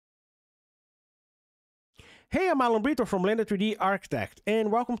Hey, I'm Alan Brito from Blender 3D Architect,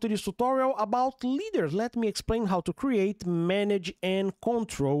 and welcome to this tutorial about leaders. Let me explain how to create, manage, and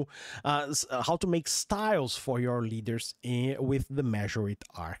control, how to make styles for your leaders with the Measure It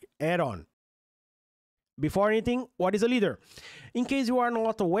Arc add-on. Before anything, what is a leader? In case you are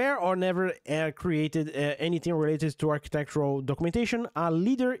not aware or never created anything related to architectural documentation, a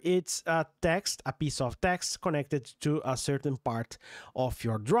leader is a text, a piece of text connected to a certain part of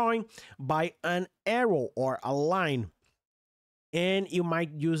your drawing by an arrow or a line. And you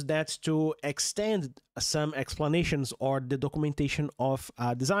might use that to extend some explanations or the documentation of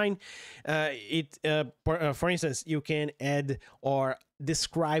a design. For instance, you can add or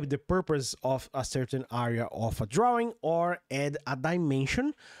describe the purpose of a certain area of a drawing, or add a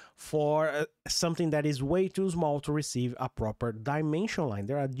dimension for something that is way too small to receive a proper dimension line.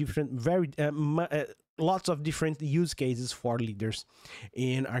 There are lots of different use cases for leaders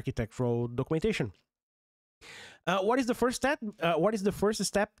in architectural documentation. What is the first step? What is the first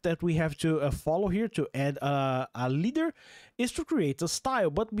step that we have to follow here to add a leader is to create a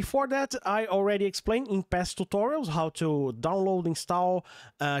style. But before that, I already explained in past tutorials how to download, install,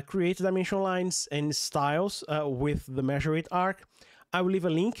 create dimension lines and styles with the Measure It Arc. I will leave a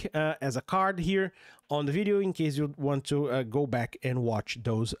link as a card here on the video in case you want to go back and watch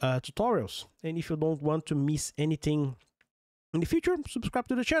those tutorials. And if you don't want to miss anything in the future, subscribe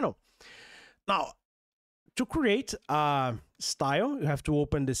to the channel. Now, to create a style, you have to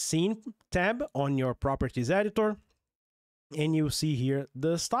open the Scene tab on your Properties editor, and you see here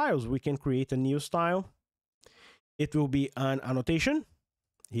the styles. We can create a new style. It will be an annotation.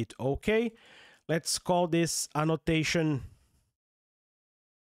 Hit OK. Let's call this annotation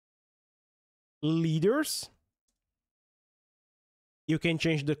leaders. You can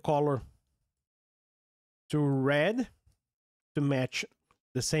change the color to red to match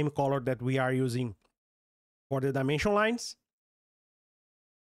the same color that we are using for the dimension lines.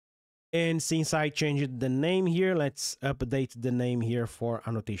 And since I changed the name here, let's update the name here for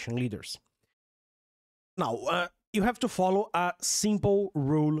annotation leaders. Now, you have to follow a simple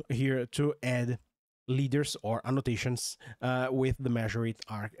rule here to add leaders or annotations with the Measure It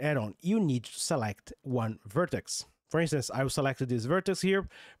Arc add-on. You need to select one vertex. For instance, I will select this vertex here,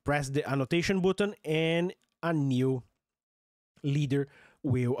 press the annotation button, and a new leader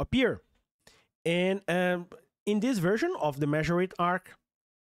will appear. And in this version of the Measure It Arc,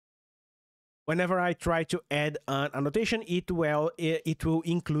 whenever I try to add an annotation, it will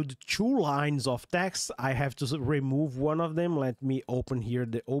include two lines of text. I have to remove one of them. Let me open here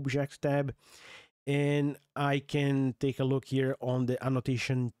the Object tab, and I can take a look here on the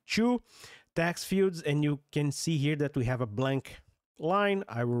annotation 2 text fields, and you can see here that we have a blank line.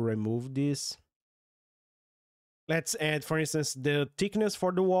 I will remove this. Let's add, for instance, the thickness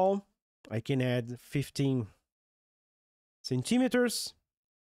for the wall. I can add 15 centimeters,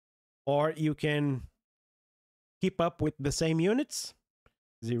 or you can keep up with the same units,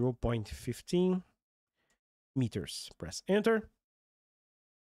 0.15 meters. Press enter.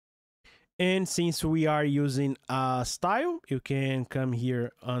 And since we are using a style, you can come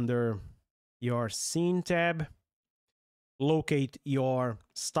here under your Scene tab, locate your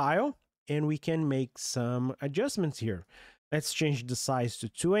style, and we can make some adjustments here. Let's change the size to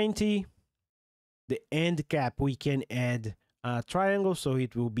 20. The end cap, we can add a triangle, so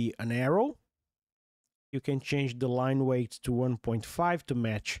it will be an arrow. You can change the line weight to 1.5 to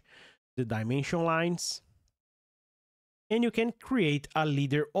match the dimension lines. And you can create a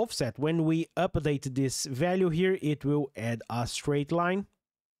leader offset. When we update this value here, it will add a straight line.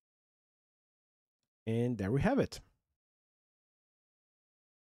 And there we have it.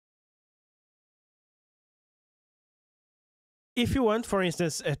 If you want, for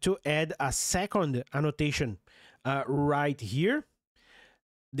instance, to add a second annotation right here,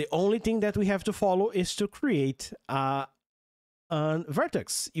 the only thing that we have to follow is to create a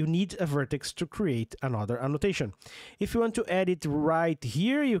vertex. You need a vertex to create another annotation. If you want to add it right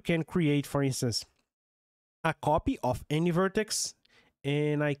here, you can create, for instance, a copy of any vertex,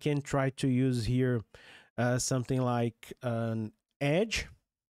 and I can try to use here something like an edge.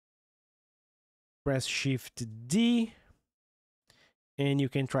 Press Shift D. And you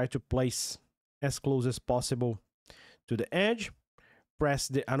can try to place as close as possible to the edge. Press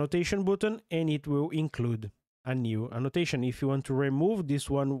the annotation button, and it will include a new annotation. If you want to remove this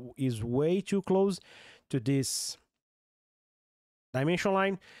one, is way too close to this dimension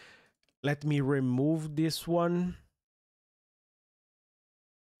line. Let me remove this one.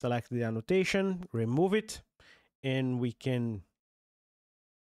 Select the annotation, remove it, and we can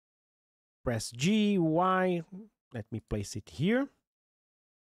press G, Y. Let me place it here.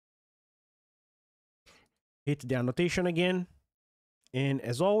 hit the annotation again. And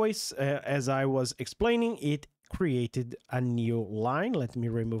as always, as I was explaining, it created a new line. Let me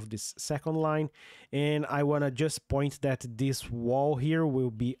remove this second line. And I want to just point that this wall here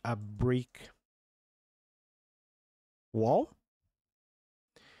will be a brick wall.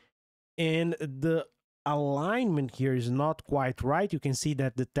 And the alignment here is not quite right. You can see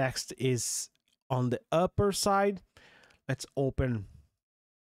that the text is on the upper side. Let's open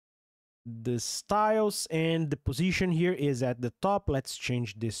the styles, and the position here is at the top. Let's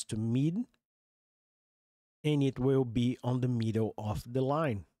change this to mid, and it will be on the middle of the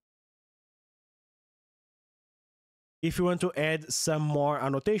line. If you want to add some more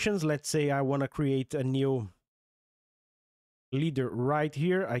annotations, let's say I want to create a new leader right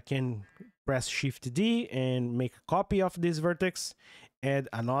here, I can press Shift D and make a copy of this vertex, add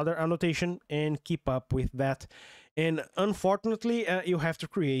another annotation, and keep up with that. And unfortunately, you have to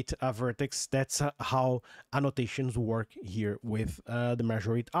create a vertex. That's how annotations work here with the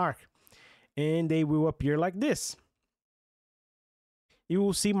measure it arc. And they will appear like this. You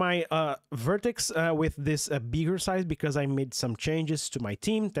will see my vertex with this bigger size because I made some changes to my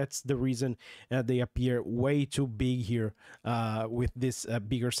team. That's the reason they appear way too big here with this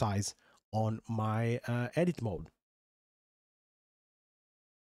bigger size on my edit mode.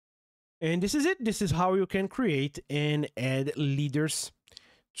 And this is it. This is how you can create and add leaders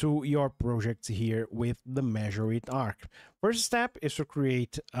to your projects here with the measure it arc. First step is to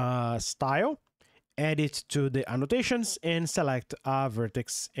create a style, add it to the annotations, and select a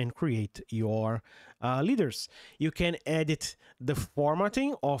vertex and create your leaders. You can edit the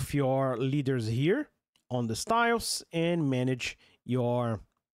formatting of your leaders here on the styles and manage your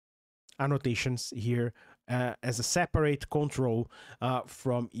annotations here as a separate control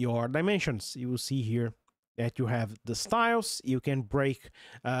from your dimensions. You will see here that you have the styles. You can break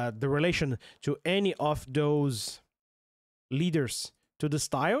the relation to any of those leaders to the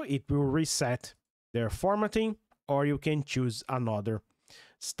style. It will reset their formatting, or you can choose another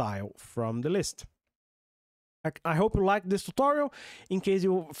style from the list. I hope you like this tutorial. In case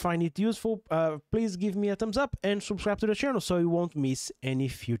you find it useful, please give me a thumbs up and subscribe to the channel so you won't miss any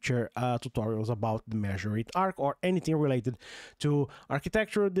future tutorials about the measure it arc or anything related to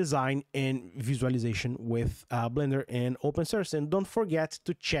architecture, design, and visualization with Blender and open source. And don't forget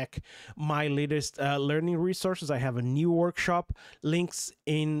to check my latest learning resources. I have a new workshop, links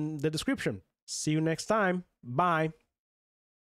in the description. See you next time. Bye.